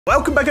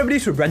Welcome back everybody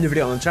to a brand new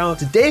video on the channel.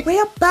 Today we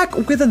are back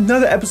with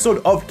another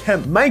episode of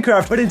Camp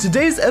Minecraft, but in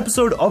today's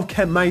episode of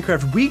Camp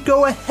Minecraft we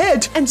go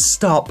ahead and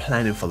start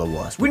planning for the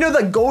worst. We know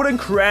that Gold and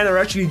Karen are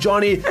actually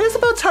Johnny and it's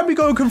about time we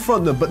go and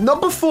confront them, but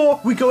not before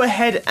we go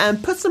ahead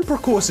and put some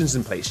precautions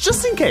in place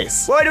just in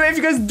case. Well, anyway, if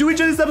you guys do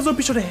enjoy this episode,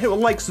 be sure to hit a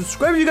like,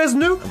 subscribe if you guys are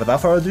new, and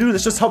without further ado,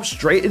 let's just hop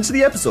straight into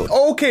the episode.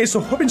 Okay,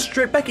 so hopping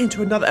straight back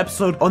into another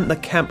episode on the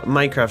Camp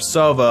Minecraft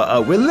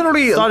server. We're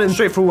literally starting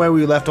straight from where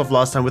we left off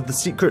last time with the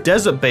secret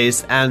desert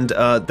base and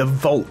the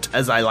vault,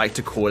 as I like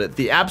to call it,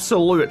 the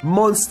absolute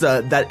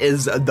monster that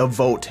is the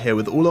vault here,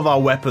 with all of our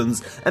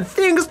weapons and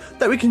things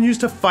that we can use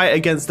to fight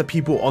against the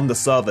people on the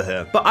server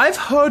here. But I've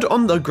heard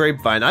on the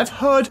grapevine, I've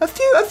heard a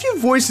few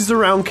voices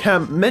around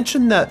camp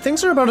mention that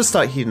things are about to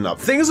start heating up.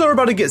 Things are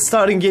about to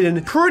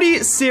getting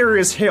pretty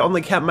serious here on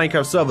the Camp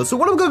Minecraft server. So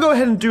what I'm gonna go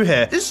ahead and do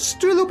here is just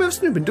do a little bit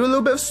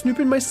of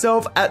snooping,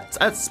 myself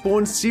at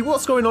spawn, see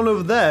what's going on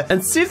over there,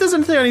 and see if there's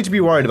anything I need to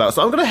be worried about.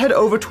 So I'm gonna head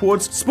over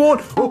towards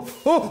spawn.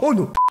 Oh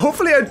no.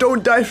 Hopefully I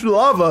don't die from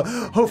lava.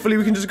 Hopefully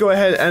we can just go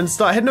ahead and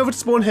start heading over to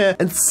spawn here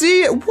and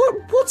see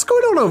what's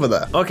going on over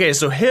there. Okay,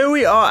 so here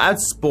we are at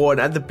spawn,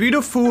 at the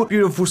beautiful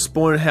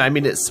spawn here. I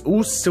mean, it's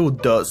all still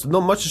dirt, so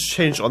not much has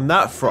changed on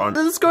that front.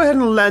 Let's go ahead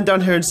and land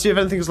down here and see if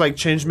anything's like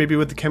changed, maybe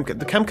with the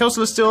camp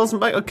counselor still isn't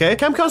back. Okay,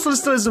 camp counselor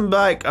still isn't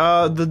back.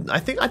 I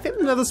think the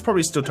nether's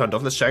probably still turned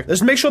off. Let's check.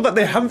 Let's make sure that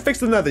they haven't fixed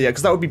the nether yet,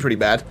 because that would be pretty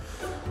bad.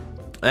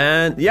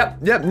 And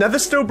yep,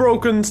 nether's still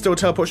broken, still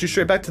teleports you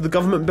straight back to the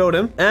government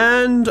building.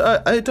 And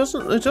it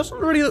doesn't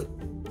really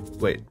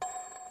wait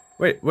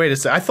a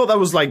sec. I thought that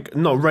was like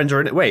not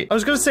rendering it. Wait, I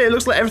was gonna say it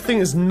looks like everything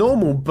is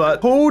normal,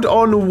 but hold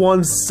on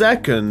 1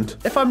 second.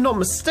 If I'm not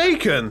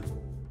mistaken.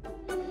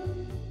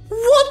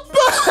 What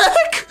the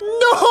heck?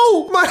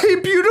 No! My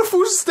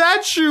beautiful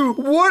statue!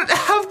 What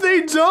have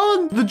they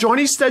done? The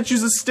Johnny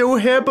statues are still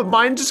here, but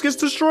mine just gets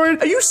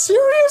destroyed? Are you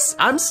serious?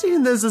 I'm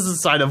seeing this as a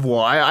sign of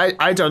war.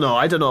 I don't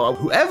know.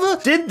 Whoever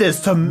did this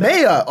to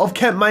Mayor of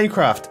Camp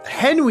Minecraft,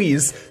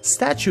 Henwy's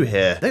statue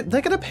here,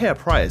 they're gonna pay a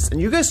price.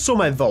 And you guys saw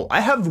my vault.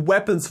 I have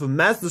weapons for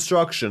mass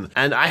destruction,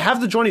 and I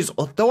have the Johnnies,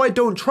 although I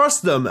don't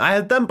trust them. I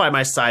have them by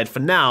my side for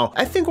now.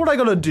 I think what I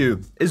gotta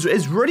do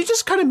is really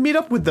just kind of meet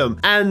up with them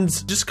and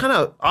just kind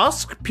of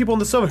ask people on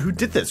the server who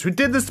did this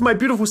to my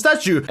beautiful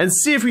statue, and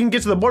see if we can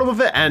get to the bottom of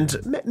it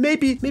and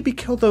maybe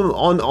kill them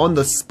on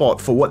the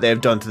spot for what they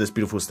have done to this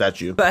beautiful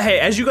statue. But hey,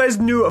 as you guys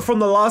knew from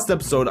the last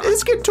episode,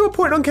 it's getting to a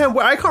point on camp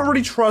where I can't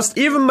really trust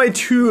even my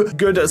two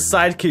good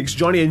sidekicks,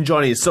 Johnny and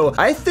Johnny. So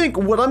I think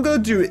what I'm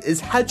gonna do is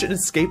hatch an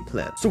escape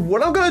plan. So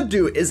what I'm gonna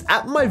do is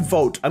at my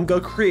vault, I'm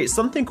gonna create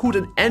something called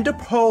an ender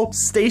pearl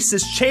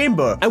stasis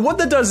chamber. And what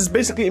that does is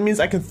basically it means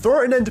I can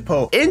throw an ender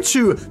pearl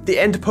into the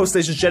ender pearl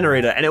stasis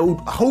generator, and it will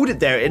hold it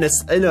there in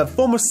a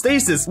form of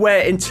stasis where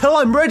until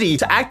I'm ready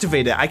to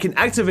activate it, I can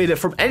activate it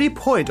from any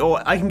point,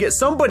 or I can get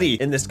somebody,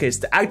 in this case,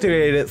 to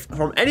activate it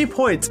from any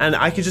point, and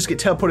I can just get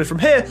teleported from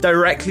here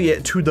directly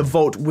to the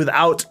vault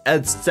without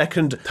a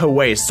second to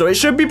waste. So it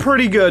should be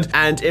pretty good,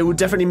 and it would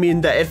definitely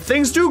mean that if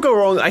things do go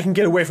wrong, I can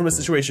get away from a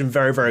situation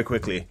very, very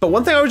quickly. But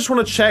one thing I just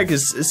want to check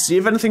is see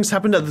if anything's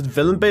happened at the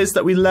villain base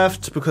that we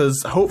left,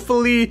 because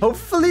hopefully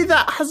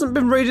that hasn't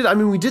been raided. I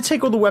mean, we did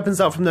take all the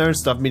weapons out from there and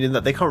stuff, meaning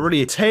that they can't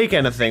really take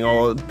anything,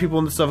 or people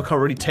on the server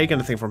can't really take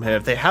anything from here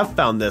if they have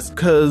found this,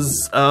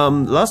 because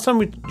last time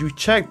we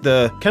checked,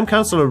 the camp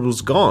counselor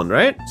was gone,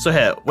 right? So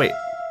here, wait,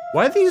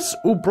 why are these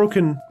all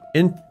broken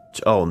in?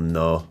 Oh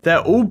no,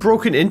 they're all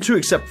broken into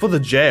except for the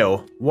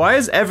jail. Why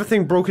is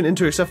everything broken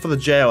into except for the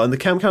jail, and the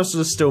camp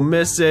counselor is still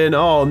missing?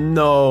 Oh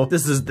no,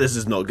 this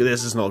is not good.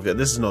 This is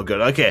not good.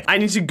 Okay, I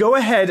need to go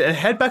ahead and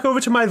head back over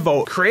to my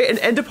vault, create an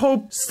ender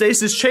pearl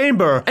stasis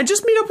chamber, and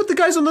just meet up with the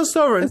guys on the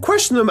server and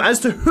question them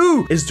as to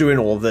who is doing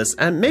all of this,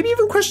 and maybe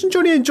even question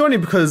Johnny and Johnny,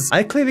 because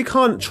I clearly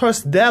can't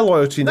trust their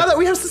loyalty. Now that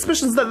we have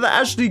suspicions that they're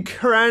actually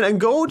Karen and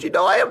Gold, you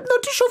know, I am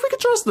not too sure if we can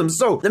trust them.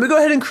 So let me go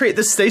ahead and create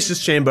this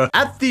stasis chamber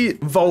at the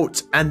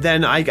vault, and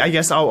then I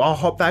guess I'll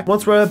hop back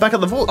once we're back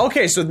at the vault.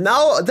 Okay, so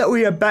now that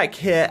we are back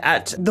here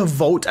at the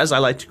vault, as I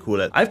like to call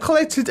it, I've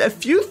collected a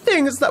few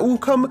things that will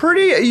come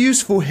pretty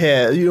useful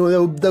here. You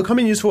know, they'll come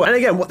in useful. And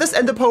again, what this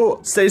ender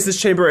pearl stasis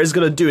chamber is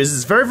gonna do is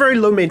it's very, very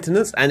low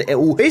maintenance, and it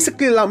will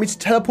basically allow me to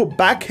teleport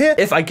back here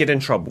if I get in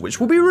trouble, which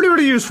will be really,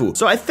 really useful.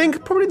 So I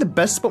think probably the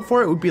best spot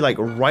for it would be like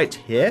right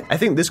here. I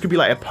think this could be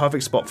like a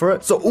perfect spot for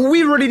it. So all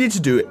we really need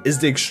to do is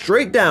dig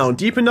straight down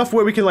deep enough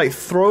where we can like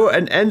throw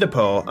an ender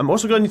pearl. I'm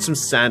also gonna need some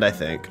sand, I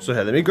think. So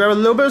here, let me grab a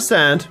little bit of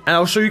sand, and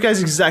I'll show you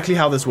guys exactly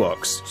how this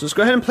works. So let's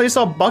go ahead and place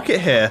our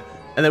bucket here,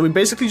 and then we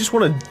basically just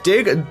want to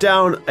dig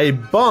down a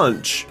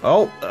bunch.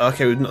 Oh,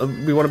 okay,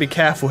 we want to be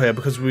careful here,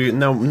 because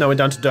now we're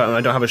down to dirt, and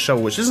I don't have a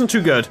shovel, which isn't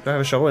too good. Do I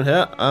have a shovel in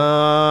here?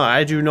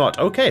 I do not.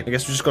 Okay, I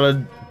guess we just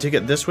gotta dig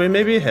it this way,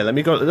 maybe. Here, let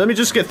me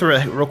just get through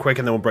it real quick,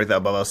 and then we'll break that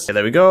above us. Okay,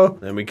 there we go.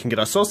 Then we can get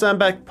our soul sand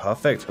back.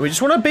 Perfect. And we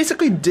just want to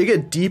basically dig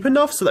it deep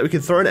enough so that we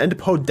can throw an ender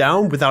pearl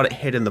down without it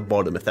hitting the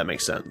bottom, if that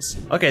makes sense.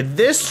 Okay,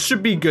 this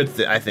should be good,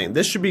 I think.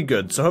 This should be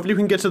good. So hopefully we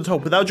can get to the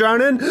top without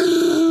drowning.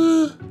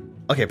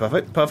 Okay,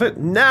 perfect, perfect.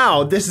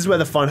 Now, this is where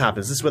the fun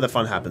happens. This is where the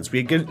fun happens.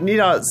 We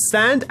need our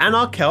sand and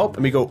our kelp,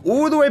 and we go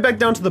all the way back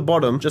down to the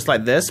bottom, just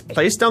like this.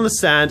 Place down the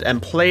sand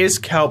and place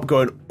kelp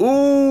going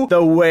all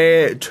the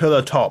way to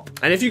the top.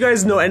 And if you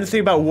guys know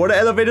anything about water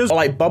elevators or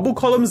like bubble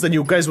columns, then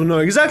you guys will know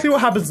exactly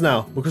what happens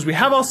now. Because we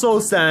have our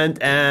soul sand,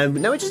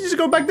 and now we just need to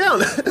go back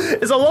down.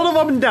 It's a lot of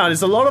up and down.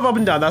 It's a lot of up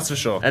and down, that's for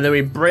sure. And then we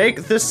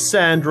break this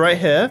sand right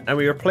here, and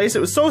we replace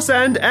it with soul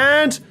sand,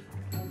 and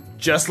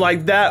just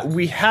like that,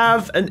 we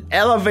have an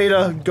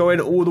elevator going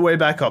all the way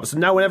back up. So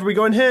now whenever we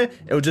go in here,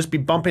 it will just be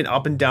bumping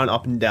up and down,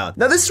 up and down.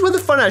 Now this is where the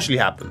fun actually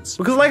happens.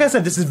 Because like I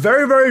said, this is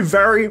very, very,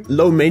 very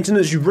low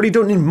maintenance. You really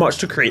don't need much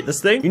to create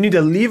this thing. You need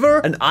a lever,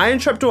 an iron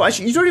trapdoor.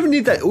 Actually, you don't even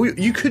need that.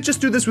 You could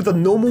just do this with a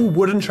normal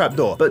wooden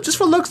trapdoor. But just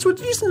for looks, we're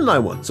using an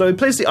iron one. So we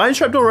place the iron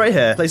trapdoor right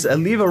here, place a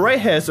lever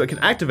right here so it can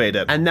activate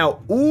it. And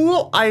now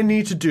all I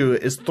need to do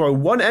is throw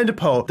one ender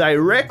pearl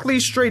directly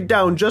straight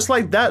down, just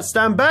like that,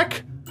 stand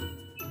back.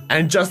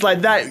 And just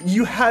like that,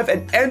 you have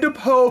an ender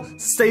pearl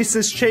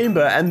stasis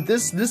chamber, and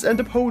this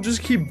ender pearl will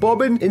just keep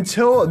bobbing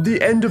until the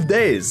end of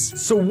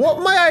days. So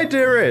what my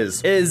idea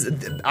is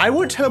I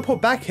won't teleport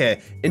back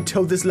here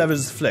until this lever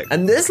is flicked.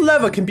 And this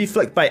lever can be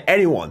flicked by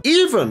anyone,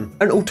 even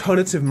an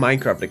alternative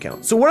Minecraft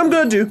account. So what I'm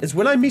gonna do is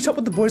when I meet up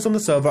with the boys on the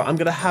server, I'm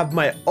gonna have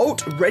my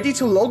ult ready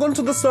to log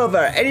onto the server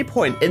at any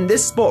point in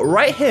this spot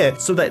right here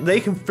so that they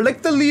can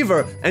flick the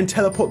lever and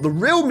teleport the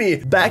real me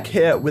back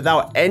here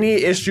without any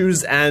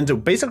issues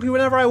and basically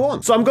whenever I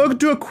want. So I'm going to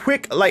do a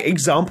quick like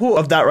example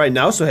of that right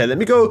now. So here, let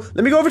me go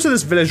over to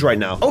this village right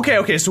now.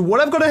 Okay, so what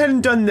I've gone ahead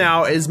and done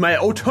now is my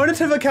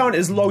alternative account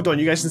is logged on.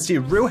 You guys can see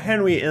real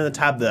Henwy in the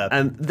tab there.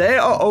 And they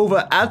are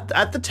over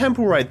at the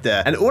temple right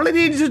there. And all I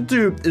need to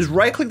do is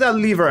right click that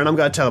lever and I'm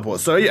going to teleport.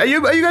 So are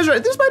you guys ready?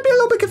 This might be a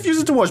little bit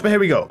confusing to watch, but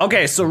here we go.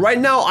 Okay, so right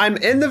now I'm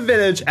in the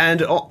village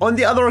and on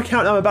the other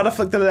account, I'm about to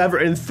flick the lever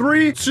in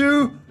 3,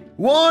 2,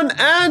 1,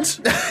 and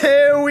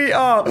here we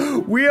are.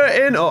 We are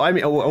in.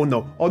 Oh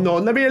no.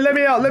 Let me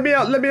out,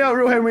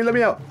 real Henwy, let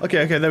me out.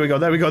 Okay, there we go.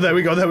 Okay,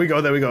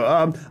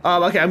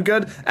 I'm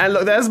good. And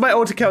look, there's my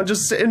ult account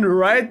just sitting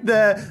right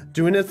there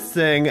doing its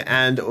thing.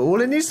 And all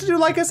it needs to do,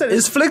 like I said,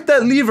 is flick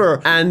that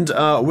lever, and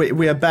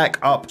we are back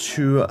up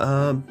to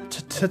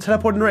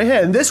teleporting right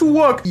here. And this will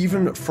work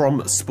even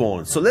from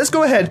spawn. So let's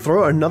go ahead,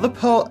 throw another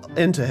pearl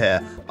into here.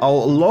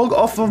 I'll log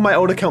off of my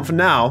old account for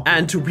now,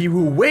 and we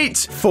will wait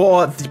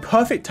for the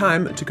perfect time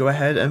to go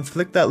ahead and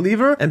flick that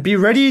lever and be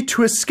ready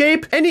to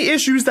escape any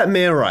issues that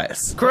may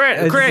arise.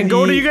 Cran,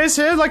 Gold, are you guys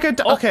here? Like a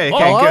good.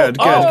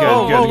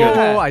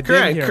 I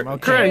didn't hear him.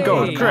 Cran,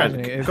 Gold.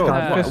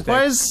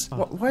 Why is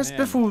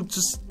Biffle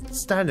just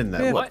standing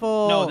there? What?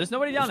 No, there's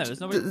nobody down there. There's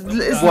nobody.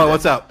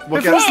 What's up?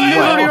 Biffle's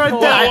literally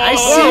right there. I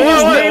see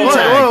his name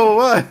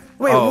tag.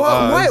 Wait,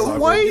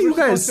 why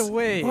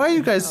are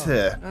you guys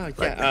here?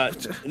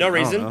 No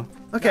reason.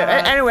 Okay,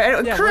 anyway,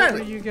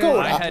 Cran, Gold.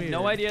 I had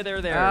no idea they were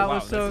there. That wow,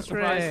 was so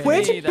crazy.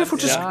 Where did Biffle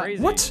just...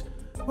 What?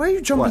 Why are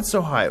you jumping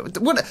so high?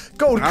 What?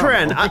 Gold,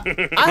 Cran, I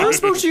haven't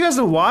spoken to you guys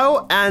in a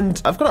while,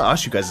 and I've got to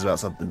ask you guys about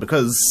something,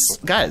 because,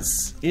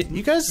 guys,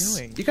 you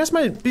guys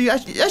might be...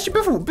 Actually,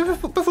 Biffle and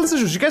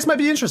Sigils, you guys might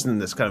be interested in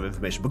this kind of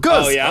information,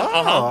 because... Oh, yeah?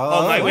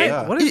 Oh, my way.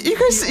 You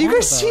guys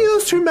see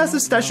those two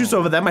massive statues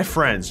over there? My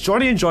friends,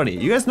 Johnny and Johnny.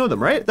 You guys know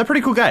them, right? They're pretty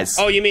cool guys.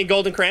 Oh, you mean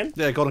Golden Cran?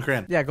 Yeah, Golden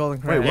Cran. Yeah, Golden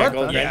Cran. Wait,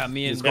 what? Yeah,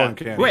 me and Golden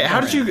Cran. Wait, how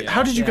did you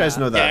guys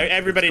know that? Yeah,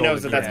 everybody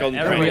knows that that's Golden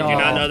Cran. Do you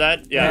not know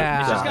that?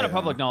 Yeah. It's just kind of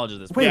public knowledge at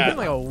this point. Wait, It's been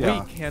like a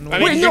week. I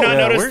mean, did you not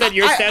notice that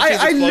your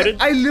statues exploded?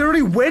 I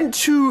literally went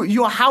to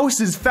your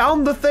houses,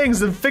 found the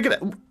things, and figured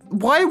out...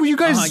 Why were you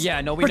guys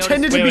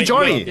pretending to be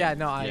Johnny? Yeah,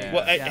 no,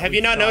 have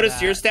you not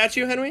noticed your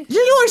statue, Henwy? Yeah,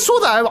 no, I saw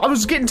that. I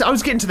was getting to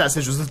that,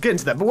 Sigils. I was getting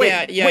to that. But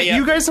wait,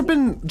 you guys have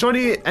been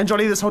Johnny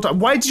this whole time.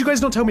 Why did you guys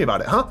not tell me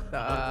about it, huh?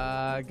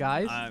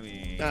 Guys? I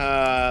mean,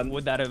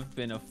 would that have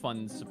been a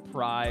fun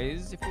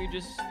surprise if we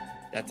just...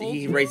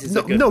 He raises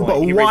a good point.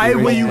 But why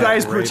were you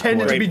guys great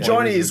pretending to be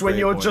Johnny's when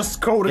you're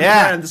just Golden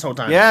Yeah. Cran this whole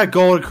time? Yeah,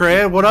 Golden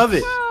Cran. What of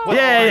it?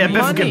 Yeah,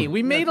 money.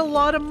 We made a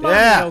lot of money,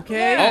 Yeah.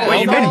 okay? Oh,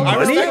 Wait, you made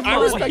money? I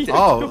respect it.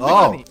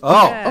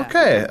 Yeah.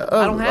 Okay.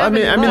 I don't have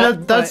any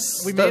left,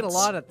 that's... we made a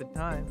lot at the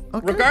time.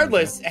 Okay.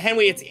 Regardless,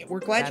 Henwy, we're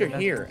glad you're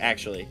here,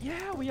 actually.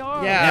 Yeah, we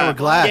are. Yeah, we're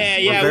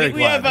glad. Yeah, We're very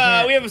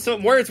glad. we have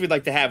some words we'd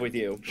like to have with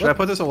you. Should I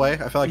put this away?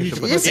 I feel like I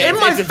should put It's this in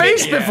my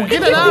face, Biffle.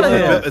 Get it out of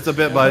here. It's a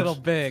bit A much. little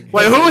big.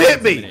 Wait, who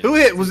hit me? Who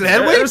hit? Was it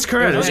Henwy? It was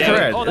Cran. It was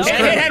Cran. Oh, It was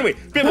that- Cran. Henwy,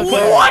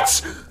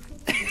 What?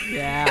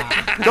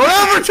 Yeah. Don't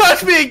ever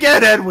touch me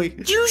again, Henwy.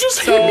 You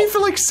just hit me for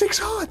like 6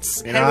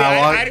 hearts. You know,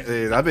 Henwy,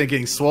 dude, I've been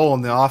getting swole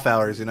in the off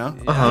hours, you know?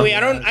 Henwy,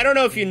 I don't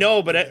know if you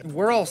know, but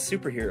we're all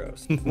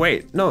superheroes.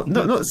 Wait, no.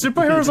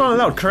 Superheroes aren't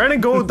allowed. Cran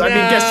and Gold. I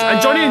mean,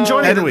 guess Johnny and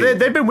Johnny.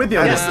 They've been with you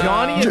on this.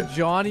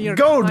 Johnny are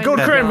Gold,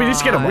 kinda Cran. We need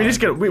to get him. We need to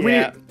get him. We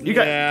need.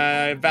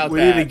 Yeah, about We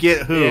that. need to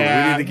get who?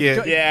 Yeah. We need to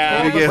get. Yeah.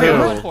 We need to get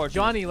Wait, who? what?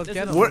 Johnny, let's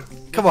get him. What?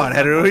 Come on,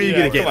 Henry. Who are you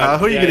gonna get? come on.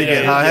 Who are you gonna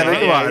get? Henry?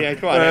 Come on. Yeah,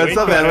 come on, Henry. What's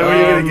up, Henry? Who are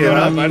you gonna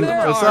get?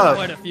 There What's are up?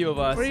 quite a few of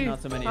us,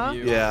 not so many of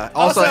you. Yeah.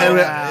 Also, Also-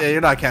 Henry, yeah,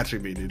 you're not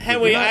catching me, dude.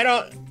 Henry, I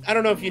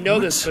don't know if you know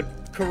this, but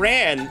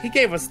Karan, he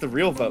gave us the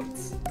real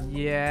votes.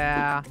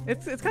 Yeah,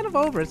 it's kind of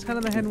over. It's kind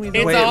of the Henwy's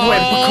It's over.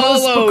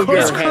 all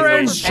because over,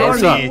 Karen's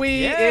Henry. Johnny.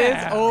 Henwy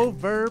Yeah. is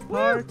over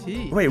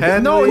party. Wait,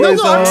 Henry no, is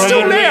I'm still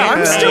over. mayor.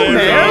 I'm still Henry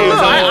mayor.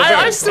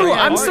 is Look, over.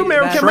 I'm still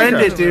mayor. of Trend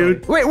Kemmaker. it,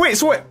 dude. Wait,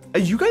 so what? Are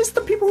you guys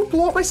the people who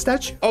blew up my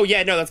statue? Oh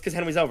yeah, no, that's because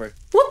Henry's over.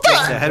 What the?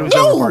 Yeah, Henry's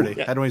No! over party.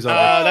 Henry's over.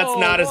 That's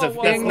not as a.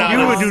 whoa, That's whoa, not.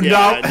 whoa. as- You do yeah,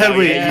 not- no,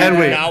 Henry, you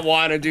Henry. do not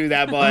want to do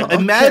that, bud.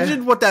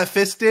 Imagine what that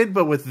fist did,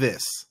 but with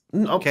this.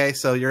 Okay,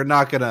 so you're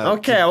not gonna.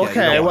 Okay, yeah, you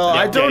okay. don't Well, want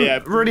I that.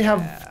 don't really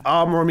have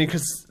armor on me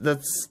because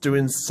that's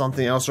doing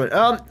something else, right?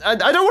 I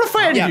don't want to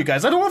fight any of you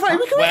guys. I don't want to fight.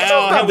 We can Well,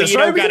 talk about Henry, this, you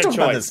right? don't We can got a talk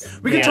about choice. this.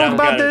 We can Yeah, talk don't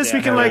about got it, this. We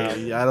yeah, can no, like.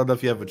 Yeah, I don't know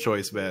if you have a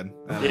choice, man.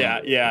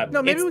 Yeah.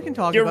 No, maybe It's- we can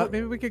talk you're- about.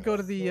 Maybe we could go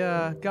to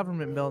the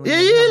government building. Yeah,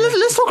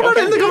 let's talk about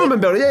it in the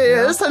government building.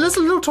 Yeah, let's talk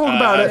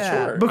about it.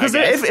 Sure, Because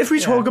I guess. if we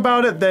talk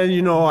about it, then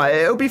you know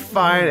it'll be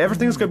fine.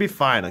 Everything's gonna be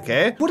fine.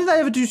 Okay. What did I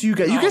ever do to you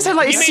guys? You guys had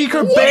like a you mean-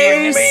 secret what do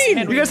you base.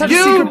 mean? You guys had a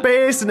You- secret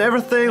base and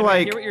everything. I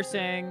Like. hear what you're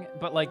saying,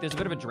 but like, there's a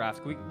bit of a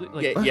draft. Can we,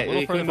 like, Yeah, a little can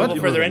we further, move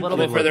further in? A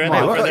little further in.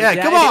 Come on, Further in.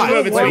 yeah, come on. Keep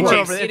moving, sweet Whoa,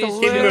 cheeks. whoa, it's a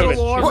Keep little moving.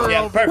 warmer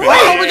Yeah, over perfect.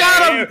 Whoa, we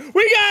got him!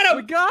 We got We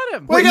him! got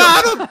him. We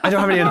got him! I don't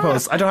have any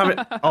interposts. I don't have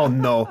any. Oh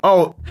no.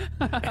 Oh.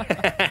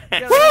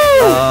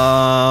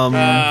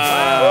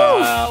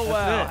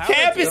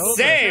 Camp is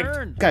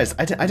saved. Guys,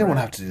 I didn't want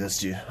to have to do this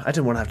to you. I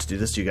didn't want to have to do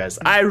this to you guys.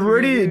 I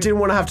really didn't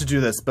want to have to do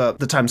this, but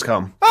the time's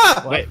come.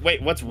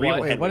 Wait, what's real?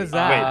 Wait, Henry? what is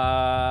that?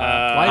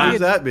 Wait, What does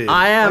that mean?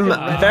 I am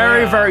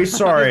very, very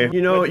sorry.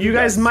 You know, you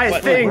guys might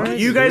what- think what-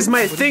 you guys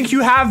might think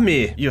you have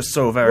me. You're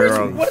so very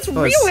wrong. what's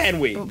But- real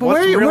Henry? But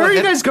where are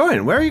you guys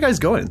going? Where are you guys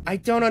going? I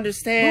don't Who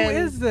understand.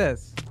 is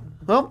this?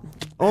 Well,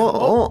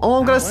 all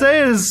I'm gonna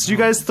say is you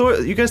guys thought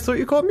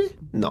you caught me?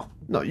 No,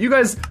 you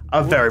guys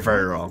are very,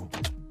 very wrong.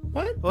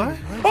 What?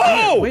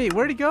 Oh! Wait,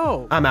 where'd he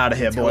go? I'm out of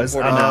here, boys.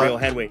 Teleported I'm to out. real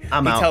Henry.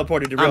 I'm He out.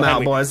 teleported to real I'm out,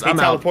 Henry. boys. He I'm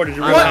out. teleported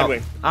to I'm real out.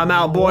 Henry. I'm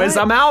out, boys.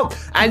 I'm out.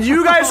 And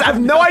you guys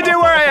have no idea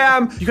where I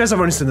am. You guys have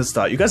only seen the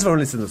start. You guys have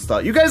only seen the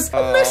start. You guys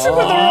are messing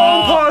with the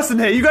wrong person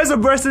here. You guys are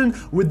messing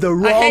with the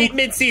wrong, I hate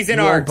mid-season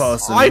wrong arcs.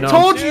 person. I you know?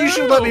 told you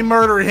should let me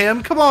murder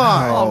him. Come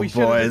on. Oh, we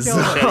should've boys.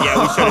 killed him.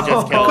 Yeah, we should have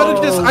just killed Could've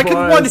him. just, I could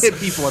boys. one-hit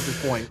people at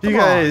this point. You Come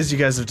on.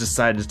 guys have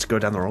decided to go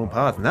down the wrong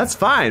path, and that's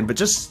fine. But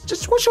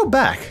just watch your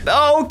back.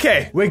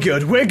 Okay, we're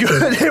good. We're good.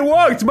 It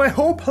worked. My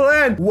whole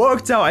plan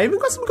worked out. I even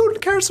got some golden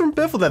carrots from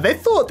Biffle there. They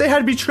thought they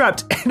had me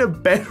trapped in a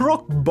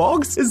bedrock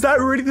box. Is that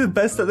really the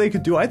best that they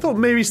could do? I thought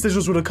maybe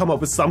Sigils would have come up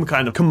with some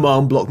kind of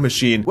command block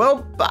machine.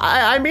 Well,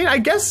 I mean, I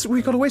guess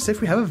we got away safe.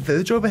 We have a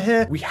village over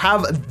here. We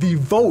have the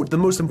vault, the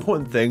most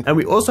important thing, and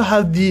we also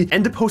have the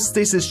enderpost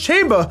stasis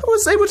chamber. That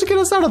was able to get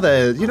us out of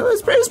there. You know,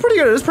 it's pretty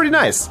good. It's pretty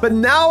nice. But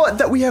now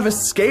that we have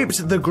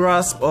escaped the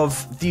grasp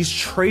of these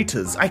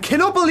traitors, I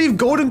cannot believe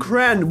Golden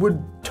Cran would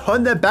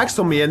turn their backs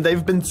on me and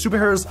they've been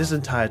superheroes this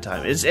entire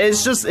time. It's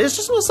just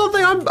not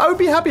something I would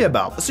be happy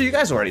about. So you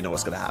guys already know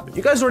what's gonna happen.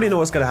 You guys already know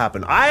what's gonna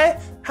happen. I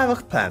have a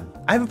plan.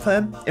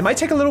 It might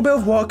take a little bit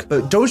of work,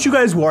 but don't you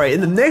guys worry.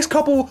 In the next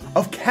couple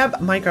of Camp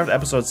Minecraft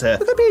episodes here,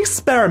 we're gonna be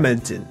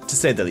experimenting, to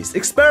say the least.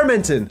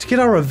 Experimenting to get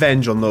our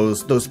revenge on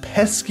those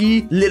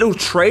pesky little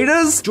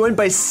traitors joined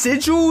by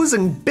Sigils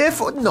and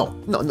Biff. No.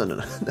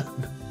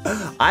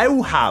 I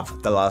will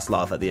have the last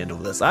laugh at the end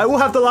of this. I will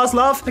have the last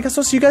laugh. I guess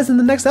I'll see you guys in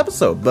the next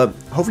episode. But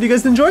hopefully you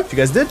guys enjoyed. If you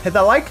guys did, hit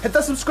that like, hit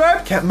that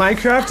subscribe. Camp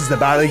Minecraft is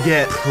about to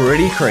get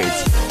pretty crazy.